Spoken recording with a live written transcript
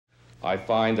I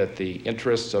find that the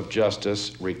interests of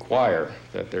justice require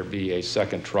that there be a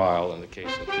second trial in the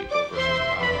case of People versus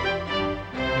Powell.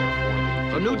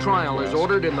 A new trial is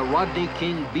ordered in the Rodney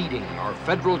King beating. Are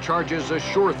federal charges a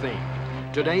sure thing?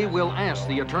 Today, we'll ask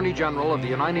the Attorney General of the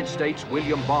United States,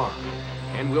 William Barr,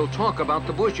 and we'll talk about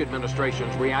the Bush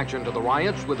administration's reaction to the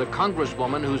riots with a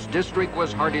congresswoman whose district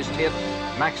was hardest hit,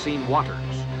 Maxine Waters,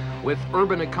 with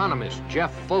urban economist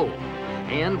Jeff Foe,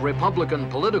 and Republican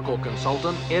political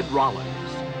consultant Ed Rollins.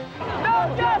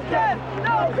 No justice,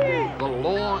 no peace! The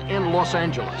law in Los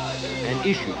Angeles, an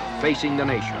issue facing the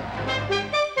nation.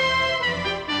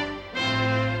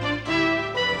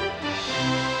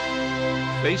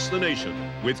 Face the Nation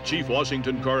with Chief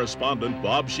Washington Correspondent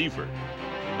Bob Schieffer.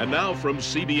 And now from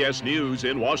CBS News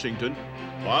in Washington,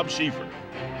 Bob Schieffer.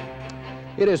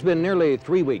 It has been nearly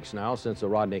 3 weeks now since the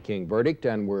Rodney King verdict,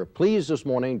 and we're pleased this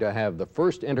morning to have the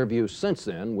first interview since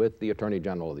then with the Attorney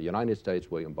General of the United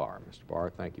States, William Barr. Mr. Barr,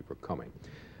 thank you for coming.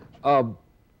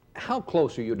 How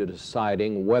close are you to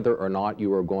deciding whether or not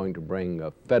you are going to bring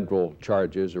federal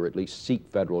charges, or at least seek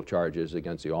federal charges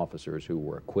against the officers who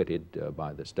were acquitted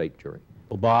by the state jury?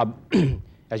 Well, Bob,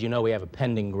 as you know, we have a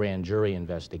pending grand jury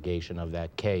investigation of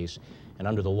that case, and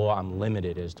under the law, I'm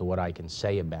limited as to what I can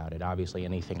say about it. Obviously,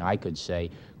 anything I could say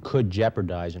could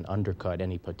jeopardize and undercut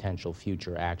any potential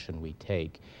future action we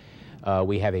take.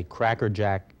 We have a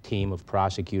crackerjack team of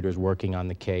prosecutors working on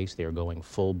the case. They are going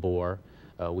full bore.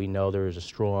 We know there is a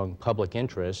strong public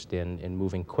interest in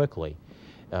moving quickly.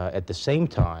 At the same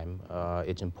time,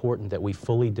 it's important that we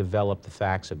fully develop the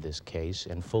facts of this case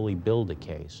and fully build a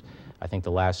case. I think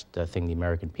the last thing the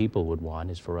American people would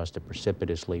want is for us to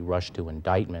precipitously rush to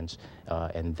indictments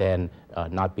and then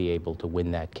not be able to win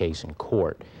that case in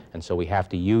court. And so we have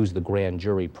to use the grand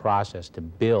jury process to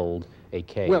build a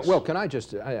case. Well, can I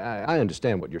just, I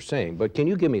understand what you're saying, but can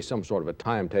you give me some sort of a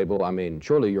timetable? I mean,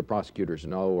 surely your prosecutors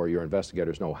know, or your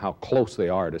investigators know, how close they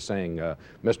are to saying,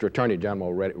 Mr. Attorney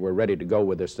General, we're ready to go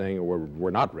with this thing, or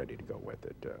we're not ready to go with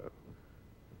it.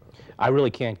 I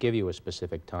really can't give you a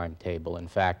specific timetable. In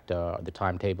fact, the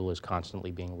timetable is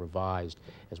constantly being revised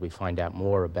as we find out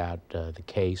more about the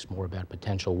case, more about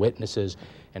potential witnesses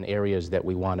and areas that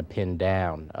we want to pin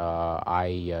down.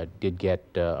 I did get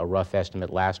a rough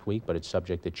estimate last week, but it's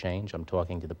subject to change. I'm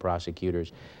talking to the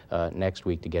prosecutors next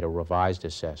week to get a revised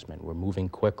assessment. We're moving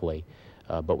quickly,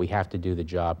 but we have to do the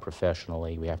job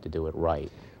professionally. We have to do it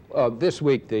right. This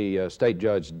week, the state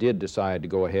judge did decide to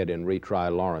go ahead and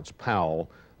retry Lawrence Powell,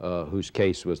 whose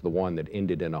case was the one that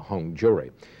ended in a hung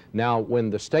jury. Now, when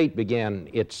the state began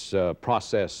its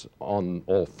process on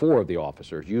all four of the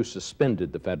officers, you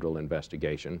suspended the federal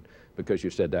investigation because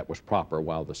you said that was proper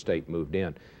while the state moved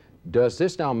in. Does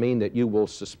this now mean that you will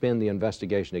suspend the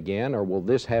investigation again, or will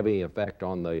this have any effect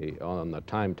on the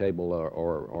timetable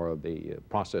or the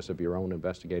process of your own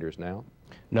investigators now?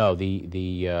 No, the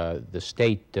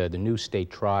new state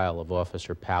trial of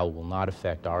Officer Powell will not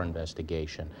affect our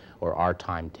investigation or our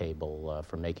timetable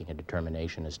for making a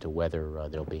determination as to whether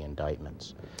there'll be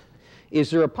indictments.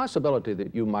 Is there a possibility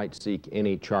that you might seek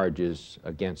any charges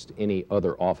against any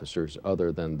other officers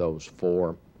other than those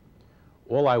four?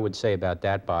 All I would say about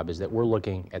that, Bob, is that we're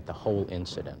looking at the whole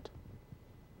incident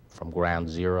from ground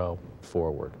zero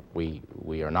forward. We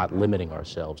are not limiting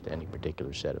ourselves to any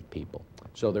particular set of people.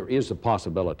 So there is a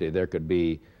possibility there could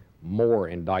be more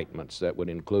indictments that would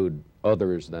include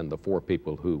others than the four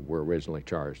people who were originally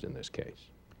charged in this case?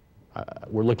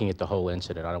 We're looking at the whole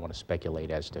incident. I don't want to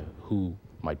speculate as to who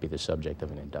might be the subject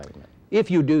of an indictment.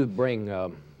 If you do bring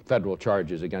federal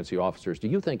charges against the officers, do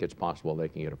you think it's possible they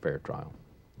can get a fair trial?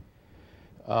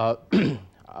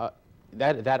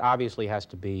 That obviously has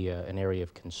to be an area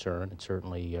of concern. It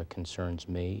certainly concerns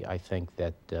me. I think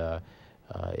that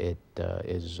it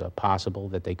is possible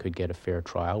that they could get a fair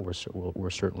trial. We're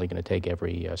certainly going to take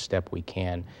every step we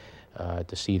can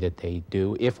to see that they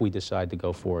do, if we decide to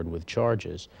go forward with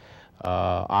charges.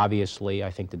 Obviously,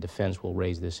 I think the defense will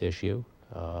raise this issue,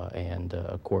 and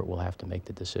a court will have to make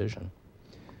the decision.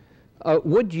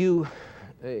 Would you,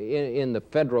 in the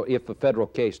federal, if a federal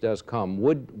case does come,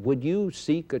 would you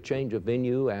seek a change of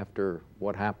venue after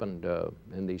what happened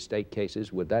in these state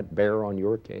cases? Would that bear on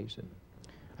your case?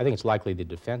 I think it's likely the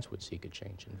defense would seek a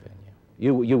change in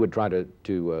venue. You would try to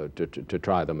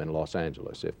try them in Los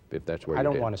Angeles if that's where you did.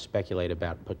 I don't want to speculate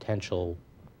about potential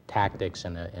tactics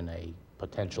in a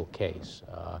potential case,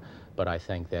 but I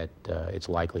think that it's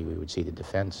likely we would see the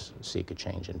defense seek a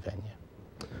change in venue.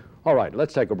 All right,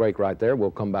 let's take a break right there.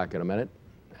 We'll come back in a minute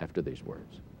after these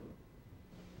words.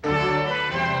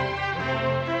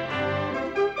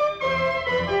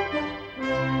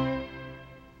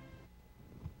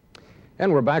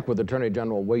 And we're back with Attorney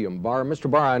General William Barr. Mr.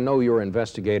 Barr, I know your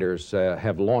investigators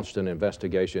have launched an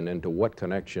investigation into what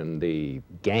connection the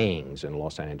gangs in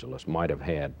Los Angeles might have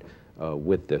had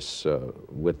with this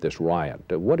riot.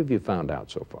 What have you found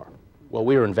out so far? Well,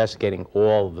 we were investigating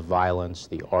all the violence,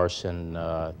 the arson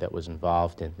that was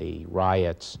involved in the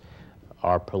riots.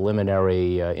 Our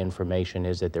preliminary information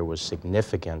is that there was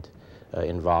significant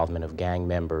involvement of gang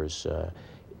members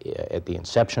at the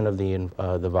inception of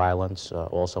the violence,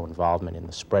 also involvement in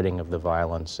the spreading of the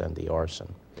violence and the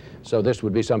arson. So this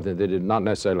would be something that did not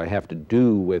necessarily have to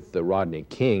do with the Rodney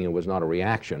King. It was not a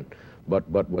reaction, but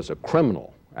was a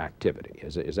criminal activity.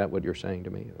 Is that what you're saying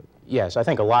to me? Yes, I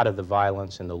think a lot of the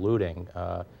violence and the looting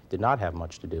did not have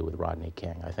much to do with Rodney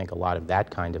King. I think a lot of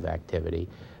that kind of activity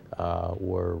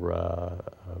were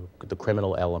the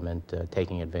criminal element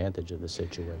taking advantage of the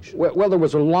situation. Well, there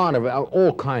was a lot of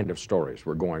all kind of stories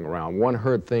were going around. One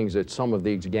heard things that some of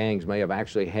these gangs may have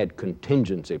actually had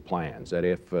contingency plans, that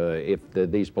if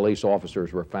these police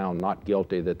officers were found not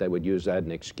guilty, that they would use that as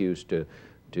an excuse to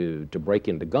break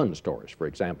into gun stores, for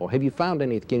example. Have you found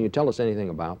any, can you tell us anything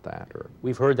about that? Or?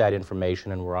 We've heard that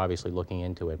information and we're obviously looking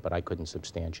into it, but I couldn't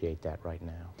substantiate that right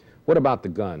now. What about the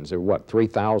guns? There were, what,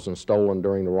 3,000 stolen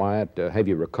during the riot? Have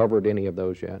you recovered any of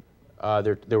those yet?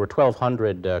 There were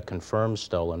 1,200 confirmed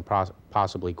stolen,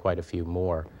 possibly quite a few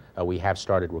more. We have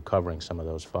started recovering some of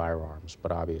those firearms,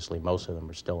 but obviously most of them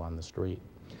are still on the street.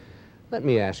 Let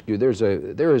me ask you, there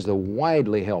is a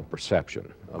widely held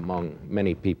perception among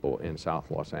many people in South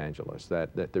Los Angeles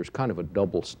that there's kind of a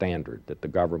double standard that the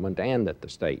government and that the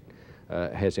state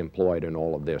has employed in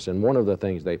all of this. And one of the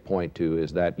things they point to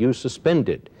is that you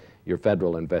suspended your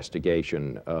federal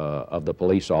investigation of the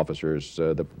police officers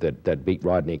that beat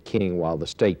Rodney King while the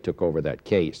state took over that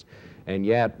case. And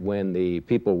yet when the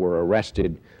people were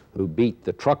arrested who beat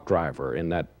the truck driver in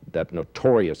that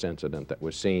notorious incident that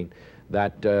was seen,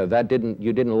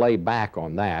 you didn't lay back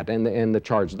on that. And the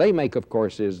charge they make, of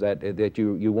course, is that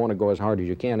you want to go as hard as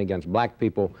you can against black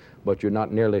people, but you're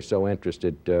not nearly so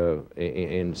interested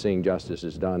in seeing justice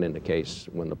is done in the case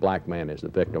when the black man is the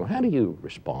victim. How do you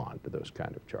respond to those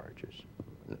kind of charges?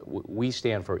 We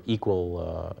stand for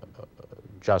equal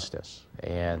justice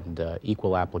and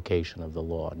equal application of the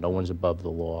law. No one's above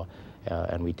the law,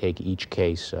 and we take each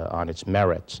case on its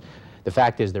merits. The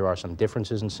fact is there are some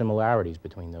differences and similarities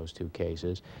between those two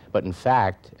cases, but in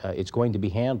fact, it's going to be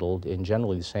handled in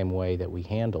generally the same way that we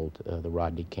handled the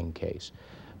Rodney King case.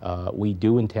 We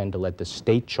do intend to let the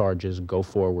state charges go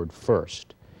forward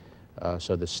first.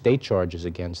 So the state charges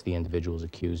against the individuals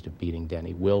accused of beating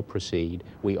Denny will proceed.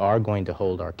 We are going to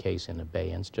hold our case in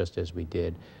abeyance, just as we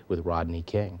did with Rodney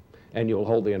King. And you'll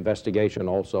hold the investigation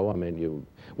also? I mean, you...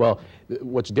 Well,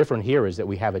 what's different here is that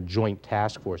we have a joint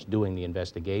task force doing the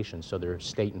investigation, so there are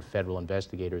state and federal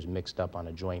investigators mixed up on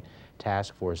a joint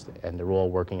task force, and they're all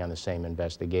working on the same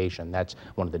investigation. That's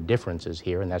one of the differences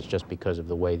here, and that's just because of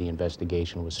the way the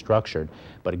investigation was structured.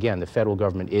 But again, the federal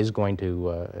government is going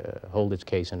to hold its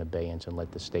case in abeyance and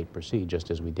let the state proceed,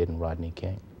 just as we did in Rodney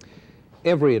King.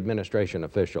 Every administration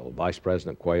official, Vice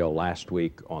President Quayle last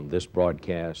week on this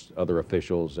broadcast, other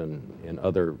officials in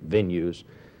other venues,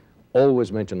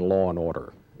 always mention law and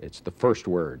order. It's the first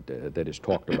word that is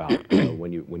talked about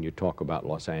when you talk about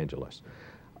Los Angeles.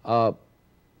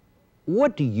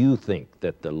 What do you think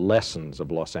that the lessons of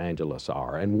Los Angeles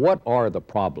are, and what are the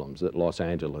problems that Los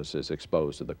Angeles is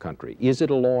exposed to the country? Is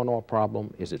it a law and order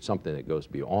problem? Is it something that goes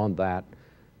beyond that?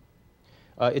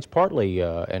 It's partly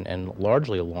and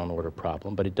largely a law and order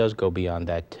problem, but it does go beyond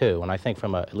that too. And I think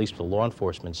from at least a law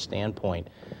enforcement standpoint,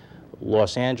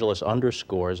 Los Angeles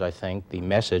underscores, I think, the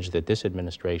message that this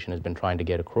administration has been trying to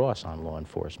get across on law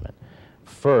enforcement.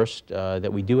 First,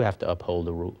 that we do have to uphold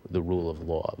the rule of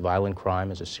law. Violent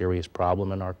crime is a serious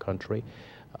problem in our country,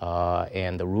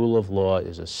 and the rule of law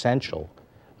is essential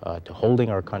to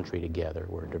holding our country together.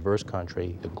 We're a diverse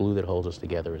country. The glue that holds us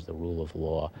together is the rule of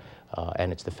law,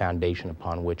 and it's the foundation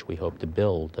upon which we hope to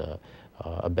build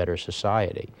a better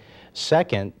society.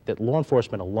 Second, that law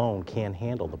enforcement alone can't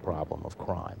handle the problem of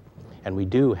crime, and we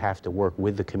do have to work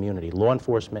with the community. Law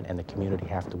enforcement and the community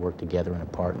have to work together in a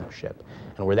partnership,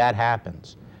 and where that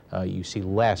happens, you see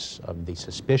less of the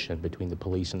suspicion between the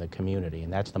police and the community,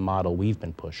 and that's the model we've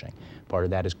been pushing. Part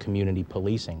of that is community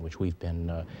policing, which we've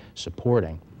been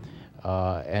supporting.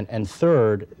 And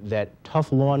third, that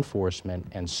tough law enforcement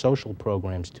and social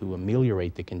programs to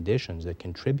ameliorate the conditions that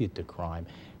contribute to crime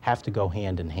have to go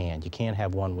hand in hand. You can't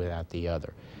have one without the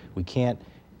other. We can't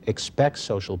expect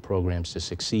social programs to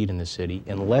succeed in the city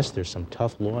unless there's some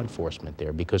tough law enforcement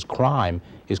there, because crime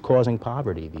is causing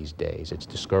poverty these days. It's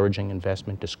discouraging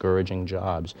investment, discouraging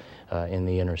jobs in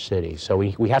the inner city. So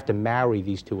we have to marry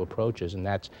these two approaches, and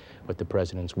that's what the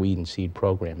President's Weed and Seed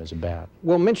program is about.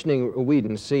 Well, mentioning Weed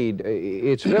and Seed,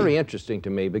 it's very interesting to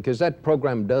me because that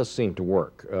program does seem to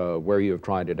work where you have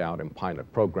tried it out in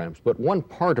pilot programs. But one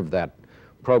part of that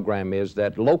program is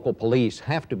that local police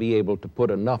have to be able to put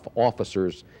enough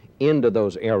officers into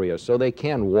those areas so they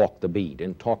can walk the beat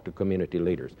and talk to community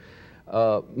leaders.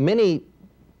 Many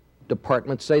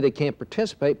departments say they can't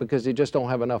participate because they just don't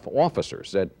have enough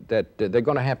officers, that they're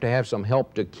going to have some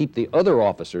help to keep the other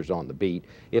officers on the beat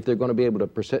if they're going to be able to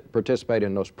participate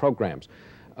in those programs.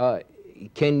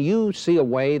 Can you see a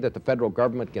way that the federal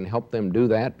government can help them do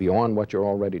that beyond what you're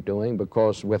already doing?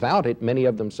 Because without it, many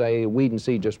of them say Weed and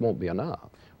Seed just won't be enough.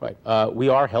 Right. We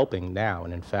are helping now,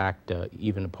 and in fact,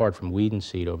 even apart from Weed and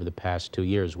Seed, over the past 2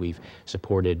 years, we've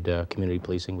supported community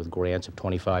policing with grants of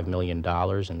 $25 million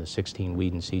in the 16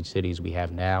 Weed and Seed cities we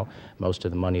have now. Most of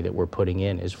the money that we're putting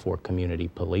in is for community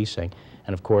policing,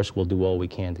 and of course, we'll do all we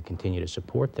can to continue to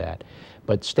support that.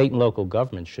 But state and local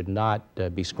governments should not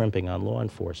be scrimping on law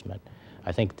enforcement.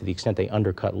 I think to the extent they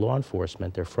undercut law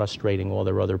enforcement, they're frustrating all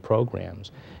their other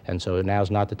programs. And so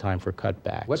now's not the time for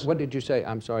cutbacks. What did you say?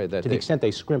 I'm sorry. To the extent they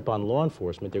scrimp on law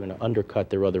enforcement, they're going to undercut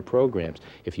their other programs.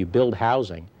 If you build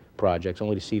housing projects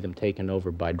only to see them taken over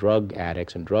by drug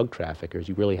addicts and drug traffickers,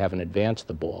 you really haven't advanced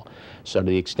the ball. So to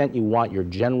the extent you want your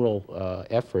general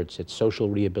efforts at social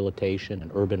rehabilitation and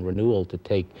urban renewal to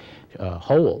take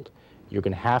hold, you're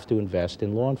going to have to invest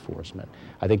in law enforcement.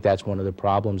 I think that's one of the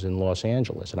problems in Los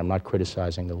Angeles, and I'm not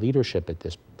criticizing the leadership at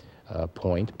this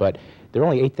point, but there are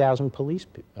only 8,000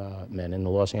 policemen in the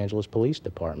Los Angeles Police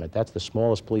Department. That's the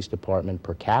smallest police department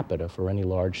per capita for any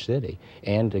large city,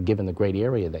 and given the great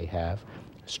area they have,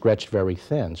 stretched very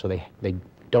thin. So they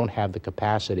don't have the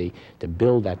capacity to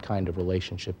build that kind of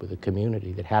relationship with the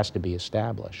community that has to be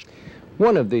established.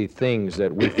 One of the things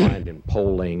that we find in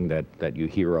polling that you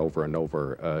hear over and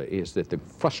over is that the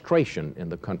frustration in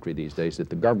the country these days that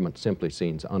the government simply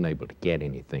seems unable to get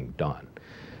anything done.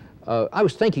 I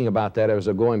was thinking about that as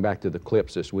I was going back to the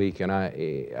clips this week, and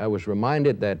I was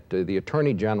reminded that the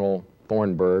Attorney General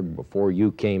Thornburg, before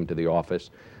you came to the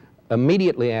office,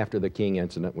 immediately after the King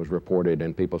incident was reported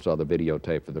and people saw the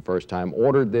videotape for the first time,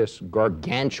 ordered this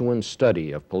gargantuan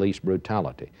study of police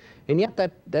brutality. And yet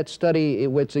that study,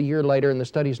 it's a year later and the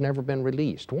study's never been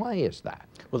released. Why is that?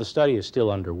 Well, the study is still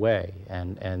underway,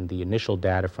 and the initial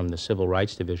data from the Civil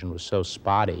Rights Division was so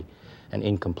spotty and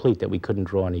incomplete that we couldn't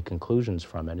draw any conclusions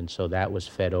from it, and so that was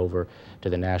fed over to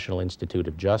the National Institute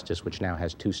of Justice, which now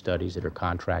has 2 studies that are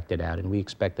contracted out, and we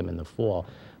expect them in the fall.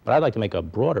 But I'd like to make a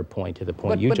broader point to the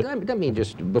point you just... Let me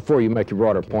just, before you make your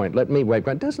broader point, let me wait.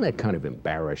 Doesn't that kind of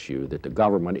embarrass you that the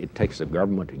government, it takes the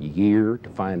government a year to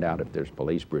find out if there's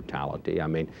police brutality? I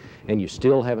mean, and you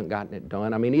still haven't gotten it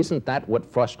done? I mean, isn't that what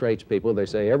frustrates people? They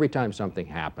say every time something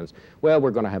happens, well,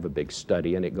 we're going to have a big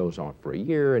study, and it goes on for a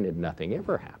year, and nothing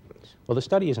ever happens. Well, the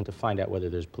study isn't to find out whether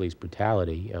there's police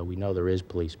brutality. We know there is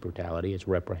police brutality. It's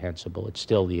reprehensible. It's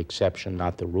still the exception,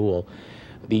 not the rule.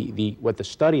 What the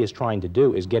study is trying to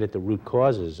do is get at the root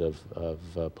causes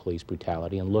of police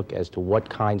brutality and look as to what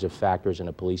kinds of factors in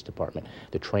a police department,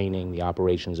 the training, the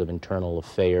operations of internal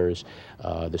affairs,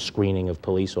 the screening of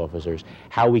police officers,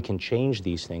 how we can change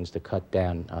these things to cut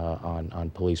down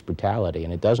on police brutality.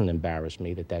 And it doesn't embarrass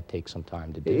me that takes some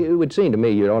time to do. It would seem to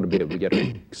me you ought to be able to get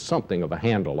something of a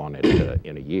handle on it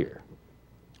in a year.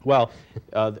 Well,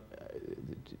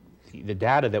 the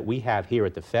data that we have here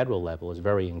at the federal level is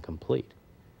very incomplete.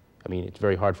 I mean, it's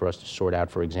very hard for us to sort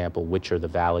out, for example, which are the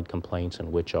valid complaints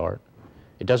and which aren't.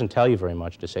 It doesn't tell you very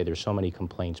much to say there's so many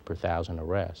complaints per 1,000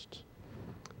 arrests.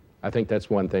 I think that's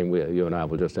one thing you and I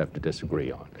will just have to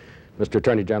disagree on. Mr.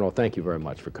 Attorney General, thank you very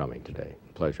much for coming today.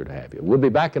 Pleasure to have you. We'll be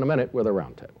back in a minute with a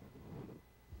roundtable.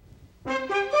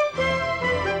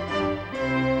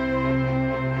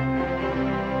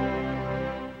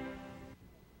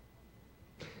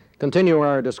 Continue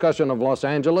our discussion of Los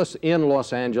Angeles. In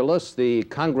Los Angeles, the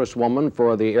Congresswoman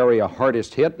for the area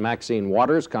hardest hit, Maxine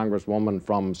Waters, Congresswoman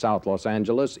from South Los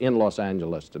Angeles, in Los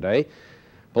Angeles today.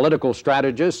 Political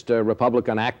strategist,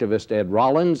 Republican activist Ed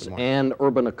Rollins, and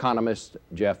urban economist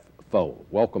Jeff Foe.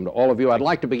 Welcome to all of you. I'd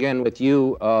like to begin with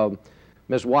you,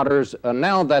 Ms. Waters.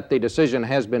 Now that the decision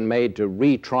has been made to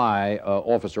retry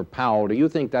Officer Powell, do you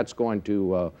think that's going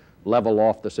to level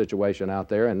off the situation out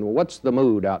there? And what's the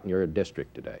mood out in your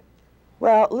district today?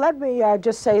 Well, let me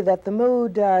just say that the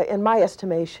mood, in my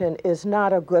estimation, is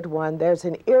not a good one. There's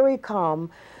an eerie calm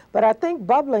But I think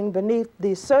bubbling beneath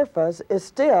the surface is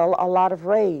still a lot of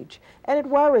rage, and it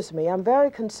worries me. I'm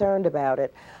very concerned about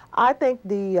it. I think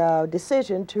the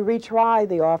decision to retry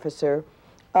the officer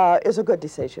is a good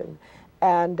decision,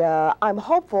 and I'm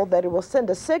hopeful that it will send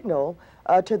a signal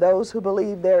to those who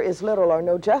believe there is little or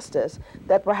no justice,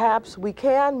 that perhaps we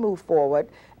can move forward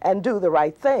and do the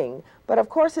right thing. But of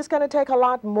course, it's going to take a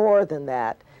lot more than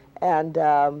that. And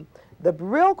the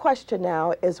real question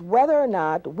now is whether or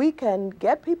not we can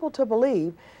get people to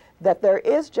believe that there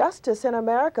is justice in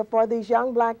America for these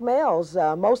young black males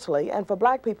mostly, and for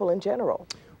black people in general.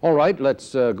 All right,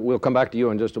 we'll come back to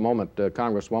you in just a moment,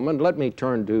 Congresswoman. Let me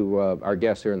turn to our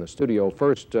guests here in the studio.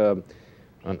 First,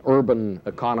 an urban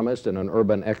economist and an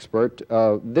urban expert.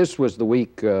 This was the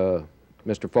week,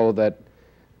 Mr. Foe,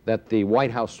 that the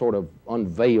White House sort of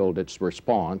unveiled its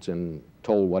response and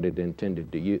told what it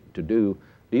intended to do.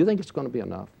 Do you think it's going to be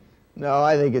enough? No,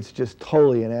 I think it's just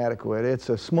totally inadequate. It's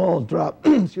a small drop,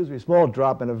 excuse me, small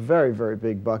drop in a very, very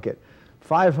big bucket.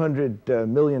 $500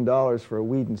 million for a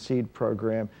weed and seed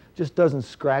program just doesn't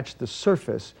scratch the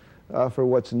surface for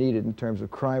what's needed in terms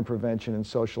of crime prevention and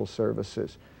social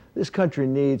services. This country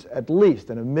needs at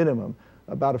least, at a minimum,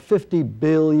 about $50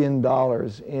 billion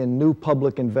in new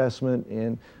public investment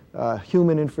in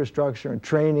human infrastructure and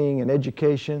training and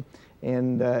education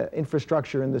and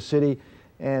infrastructure in the city,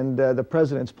 and the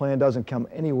president's plan doesn't come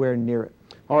anywhere near it.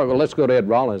 All right, well, let's go to Ed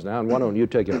Rollins now, and why don't you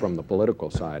take it from the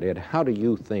political side. Ed, how do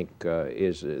you think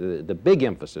is the big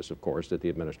emphasis, of course, that the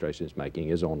administration is making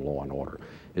is on law and order?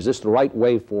 Is this the right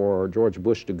way for George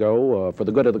Bush to go for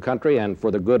the good of the country and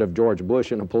for the good of George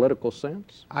Bush in a political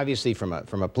sense? Obviously, from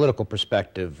a political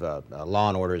perspective, law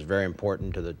and order is very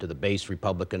important to the base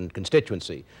Republican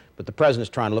constituency. But the president's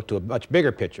trying to look to a much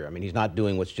bigger picture. I mean, he's not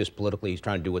doing what's just politically, he's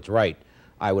trying to do what's right.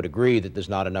 I would agree that there's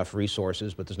not enough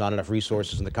resources, but there's not enough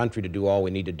resources in the country to do all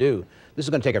we need to do. This is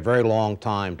going to take a very long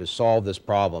time to solve this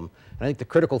problem. And I think the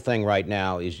critical thing right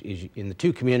now is in the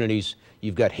two communities,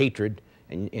 you've got hatred.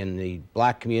 In the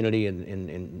black community,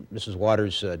 in Mrs.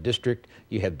 Waters' district,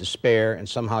 you have despair, and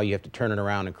somehow you have to turn it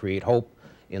around and create hope.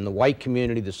 In the white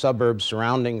community, the suburbs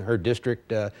surrounding her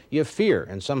district, you have fear,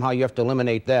 and somehow you have to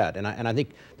eliminate that. And I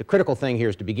think the critical thing here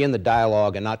is to begin the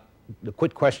dialogue and not to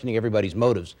quit questioning everybody's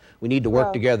motives. We need to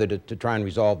work together to try and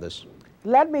resolve this.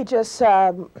 Let me just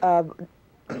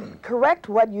correct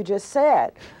what you just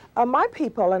said. My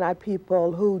people and our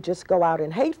people who just go out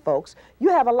and hate folks, you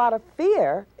have a lot of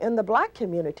fear in the black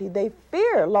community. They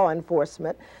fear law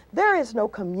enforcement. There is no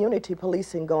community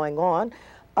policing going on.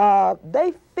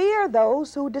 They fear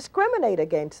those who discriminate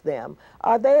against them.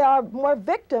 They are more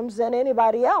victims than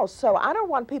anybody else. So I don't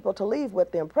want people to leave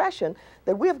with the impression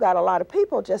that we've got a lot of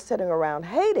people just sitting around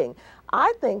hating.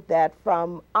 I think that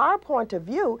from our point of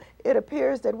view, it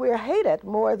appears that we're hated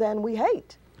more than we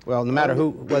hate. Well, no matter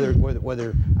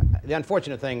whether the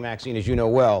unfortunate thing, Maxine, as you know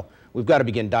well, we've got to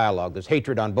begin dialogue. There's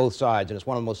hatred on both sides, and it's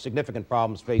one of the most significant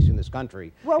problems facing this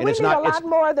country. Well, we need a lot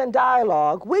more than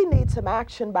dialogue. We need some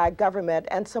action by government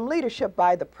and some leadership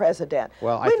by the president.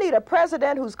 Well, we need a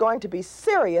president who's going to be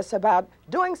serious about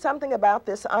doing something about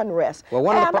this unrest.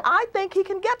 Well, and I think he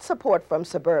can get support from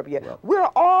suburbia. Well, we're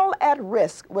all at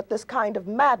risk with this kind of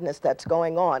madness that's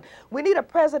going on. We need a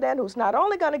president who's not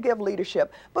only going to give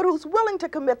leadership, but who's willing to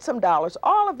commit some dollars.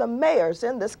 All of the mayors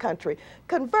in this country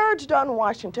converged on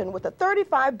Washington with a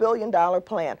 $35 billion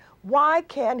plan. Why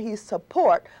can't he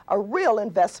support a real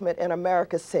investment in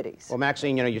America's cities? Well,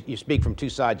 Maxine, you know, you speak from two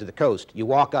sides of the coast. You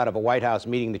walk out of a White House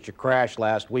meeting that you crashed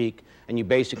last week, and you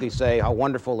basically say how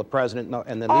wonderful the president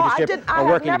and the leadership are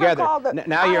working together.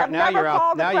 Now you're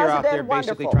out there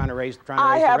basically trying to raise the rhetoric.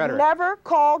 I have never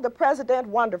called the president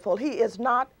wonderful. He is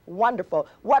not wonderful.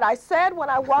 What I said when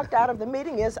I walked out of the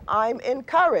meeting is I'm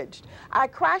encouraged. I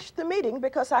crashed the meeting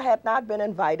because I had not been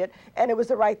invited, and it was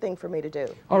the right thing for me to do.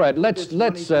 All right, let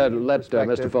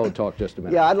Mr. Foe talk just a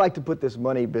minute. Yeah, I'd like to put this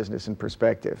money business in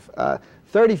perspective.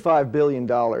 $35 billion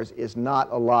is not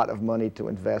a lot of money to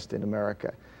invest in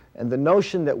America. And the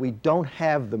notion that we don't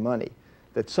have the money,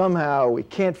 that somehow we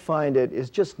can't find it, is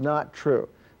just not true.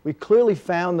 We clearly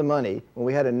found the money when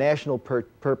we had a national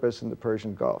purpose in the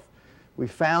Persian Gulf. We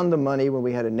found the money when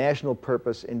we had a national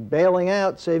purpose in bailing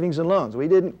out savings and loans. We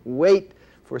didn't wait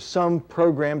for some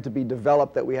program to be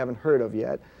developed that we haven't heard of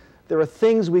yet. There are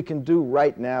things we can do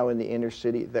right now in the inner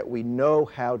city that we know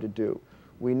how to do.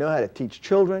 We know how to teach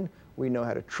children. We know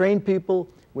how to train people.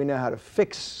 We know how to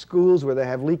fix schools where they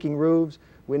have leaking roofs.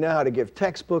 We know how to give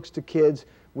textbooks to kids.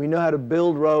 We know how to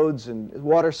build roads and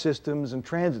water systems and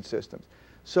transit systems.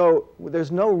 So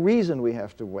there's no reason we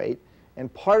have to wait.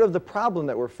 And part of the problem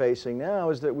that we're facing now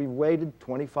is that we've waited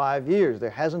 25 years. There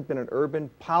hasn't been an urban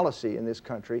policy in this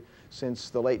country since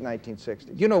the late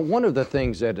 1960s. You know, one of the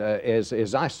things that,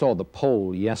 as I saw the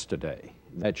poll yesterday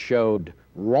that showed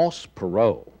Ross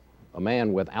Perot, a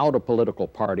man without a political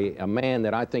party, a man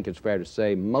that I think it's fair to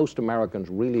say most Americans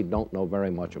really don't know very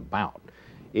much about,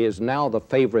 is now the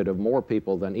favorite of more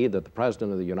people than either the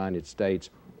President of the United States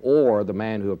or the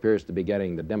man who appears to be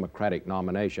getting the Democratic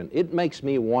nomination. It makes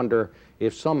me wonder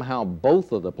if somehow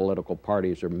both of the political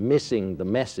parties are missing the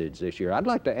message this year. I'd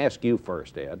like to ask you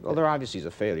first, Ed. Well, there obviously is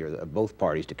a failure of both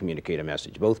parties to communicate a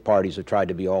message. Both parties have tried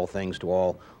to be all things to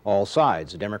all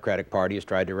sides. The Democratic Party has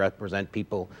tried to represent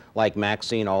people like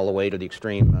Maxine all the way to the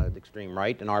extreme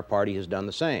right, and our party has done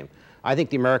the same. I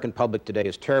think the American public today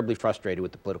is terribly frustrated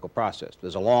with the political process.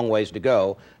 There's a long ways to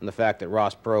go, and the fact that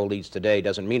Ross Perot leads today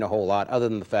doesn't mean a whole lot, other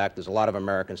than the fact there's a lot of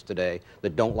Americans today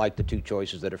that don't like the two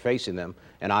choices that are facing them.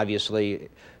 And obviously,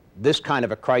 this kind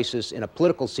of a crisis in a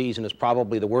political season is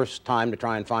probably the worst time to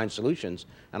try and find solutions,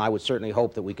 and I would certainly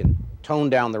hope that we can tone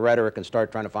down the rhetoric and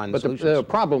start trying to find the solutions. But the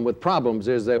problem with problems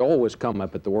is they always come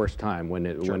up at the worst time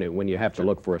when you have to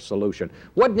look for a solution.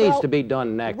 What needs to be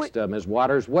done next, Ms.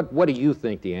 Waters? What do you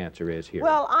think the answer is here?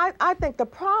 Well, I think the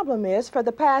problem is for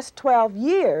the past 12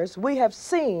 years we have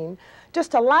seen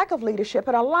just a lack of leadership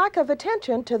and a lack of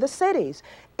attention to the cities.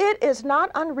 It is not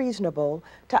unreasonable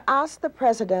to ask the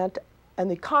President and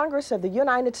the Congress of the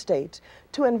United States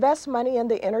to invest money in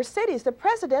the inner cities. The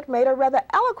President made a rather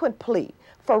eloquent plea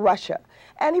for Russia,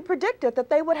 and he predicted that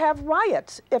they would have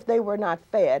riots if they were not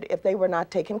fed, if they were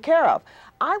not taken care of.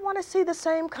 I want to see the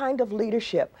same kind of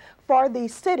leadership for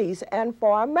these cities and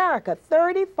for America.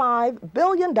 $35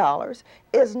 billion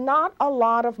is not a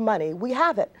lot of money. We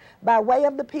have it by way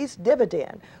of the peace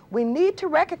dividend. We need to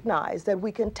recognize that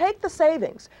we can take the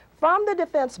savings from the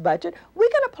defense budget. We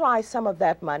can apply some of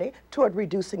that money toward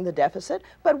reducing the deficit,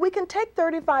 but we can take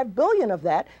 $35 billion of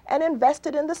that and invest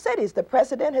it in the cities. The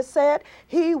President has said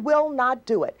he will not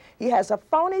do it. He has a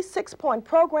phony 6-point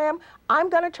program. I'm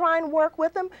going to try and work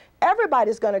with him.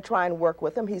 Everybody's going to try and work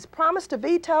with him. He's promised to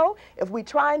veto if we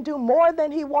try and do more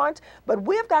than he wants, but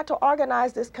we've got to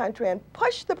organize this country and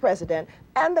push the President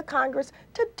and the Congress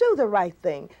to do the right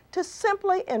thing, to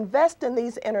simply invest in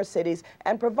these inner cities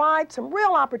and provide some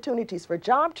real opportunities for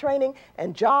job training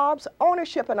and jobs,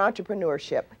 ownership, and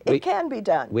entrepreneurship. It can be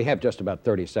done. We have just about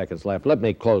 30 seconds left. Let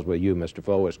me close with you, Mr.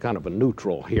 Foe, as kind of a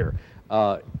neutral here.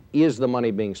 Is the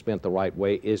money being spent the right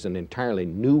way? Is an entirely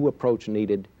new approach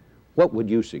needed? What would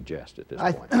you suggest at this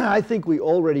point? I think we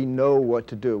already know what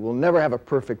to do. We'll never have a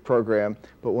perfect program,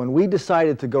 but when we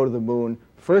decided to go to the moon,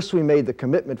 first we made the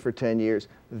commitment for 10 years,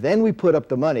 then we put up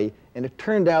the money, and it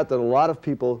turned out that a lot of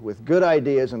people with good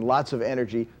ideas and lots of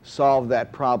energy solved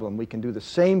that problem. We can do the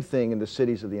same thing in the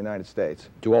cities of the United States.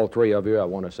 To all three of you, I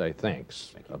want to say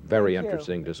thanks. A very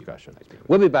interesting discussion.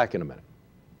 We'll be back in a minute.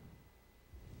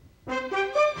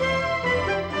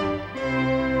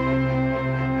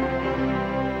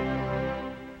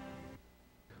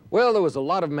 Well, there was a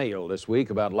lot of mail this week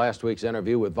about last week's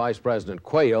interview with Vice President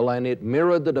Quayle, and it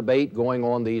mirrored the debate going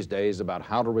on these days about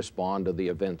how to respond to the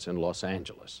events in Los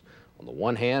Angeles. On the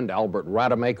one hand, Albert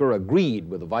Rademacher agreed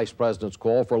with the Vice President's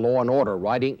call for law and order,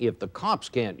 writing, "If the cops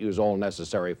can't use all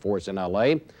necessary force in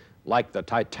L.A., like the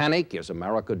Titanic, is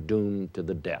America doomed to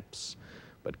the depths?"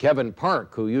 But Kevin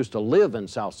Park, who used to live in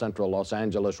South Central Los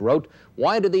Angeles, wrote,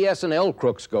 "Why did the S&L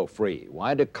crooks go free?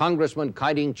 Why did congressmen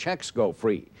kiting checks go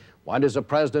free? Why does the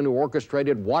president who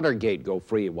orchestrated Watergate go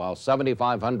free while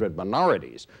 7,500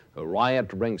 minorities who riot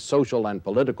to bring social and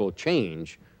political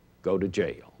change go to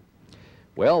jail?"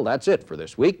 Well, that's it for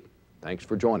this week. Thanks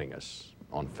for joining us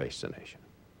on Face the Nation.